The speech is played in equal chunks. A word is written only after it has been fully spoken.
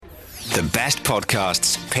The best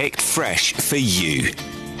podcasts picked fresh for you.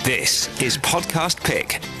 This is Podcast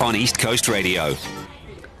Pick on East Coast Radio.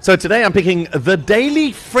 So today I'm picking the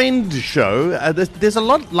Daily Friend Show. There's a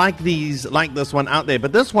lot like this one out there,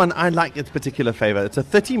 but this one I like its particular favor. It's a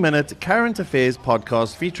 30-minute current affairs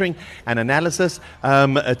podcast featuring an analysis,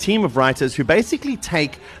 a team of writers who basically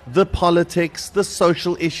take the politics, the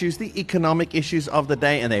social issues, the economic issues of the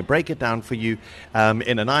day, and they break it down for you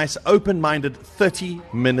in a nice, open-minded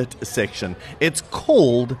 30-minute section. It's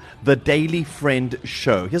called the Daily Friend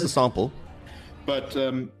Show. Here's a sample. But,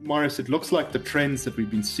 Morris, it looks like the trends that we've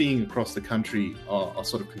been seeing across the country are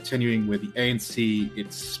sort of continuing, where the ANC,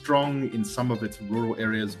 it's strong in some of its rural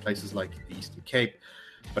areas, places like the Eastern Cape,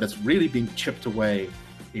 but it's really been chipped away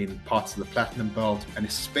in parts of the Platinum Belt and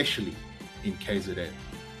especially in KZN.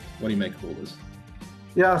 What do you make of all this?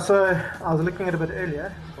 Yeah, so I was looking at it a bit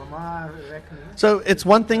earlier. By my reckoning. So it's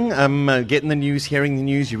one thing getting the news, hearing the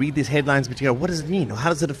news, you read these headlines, but you go, what does it mean? How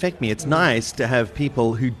does it affect me? It's nice to have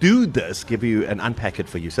people who do this give you and unpack it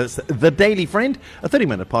for you. So it's The Daily Friend, a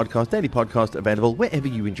 30-minute podcast, daily podcast available wherever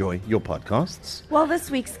you enjoy your podcasts. Well,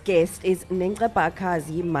 this week's guest is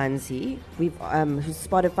Ncebakazi Manzi, who's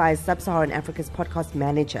Spotify's Sub-Saharan Africa's podcast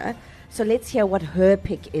manager. So let's hear what her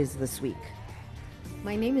pick is this week.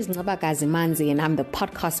 My name is Ncebakazi Manzi, and I'm the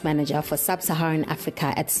podcast manager for Sub-Saharan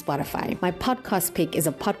Africa at Spotify. My podcast pick is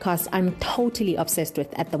a podcast I'm totally obsessed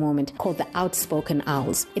with at the moment called The Outspoken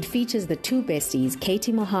Owls. It features the two besties,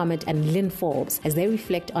 Katie Mohammed and Lynn Forbes, as they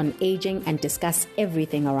reflect on aging and discuss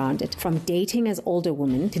everything around it, from dating as older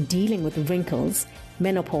women to dealing with wrinkles,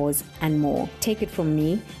 menopause, and more. Take it from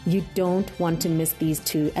me, you don't want to miss these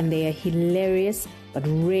two, and they are hilarious but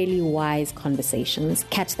really wise conversations.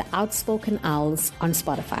 Catch The Outspoken Owls on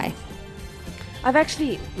Spotify. I've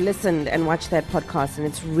actually listened and watched that podcast, and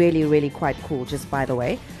it's really, really quite cool, just by the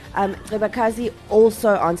way. Ncebakazi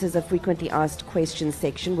also answers a frequently asked questions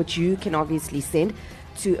section, which you can obviously send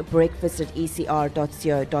to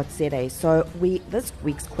breakfast@ecr.co.za. So this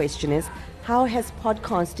week's question is, how has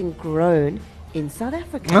podcasting grown in South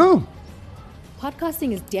Africa? Oh.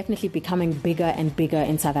 Podcasting is definitely becoming bigger and bigger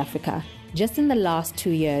in South Africa. Just in the last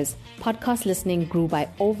 2 years, podcast listening grew by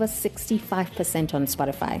over 65% on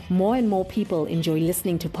Spotify. More and more people enjoy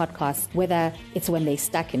listening to podcasts, whether it's when they're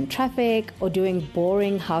stuck in traffic or doing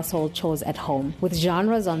boring household chores at home. With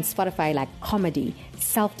genres on Spotify like comedy,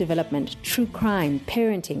 self-development, true crime,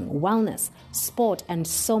 parenting, wellness, sport, and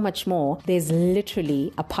so much more, there's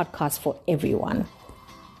literally a podcast for everyone.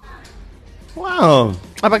 Wow.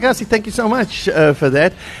 Ncebakazi, thank you so much for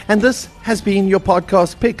that. And this has been your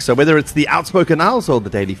podcast pick. So whether it's The Outspoken Owls or The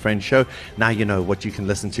Daily Friend Show, now you know what you can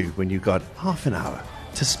listen to when you've got half an hour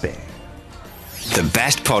to spare. The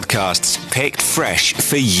best podcasts picked fresh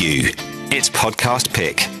for you. It's Podcast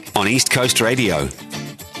Pick on East Coast Radio.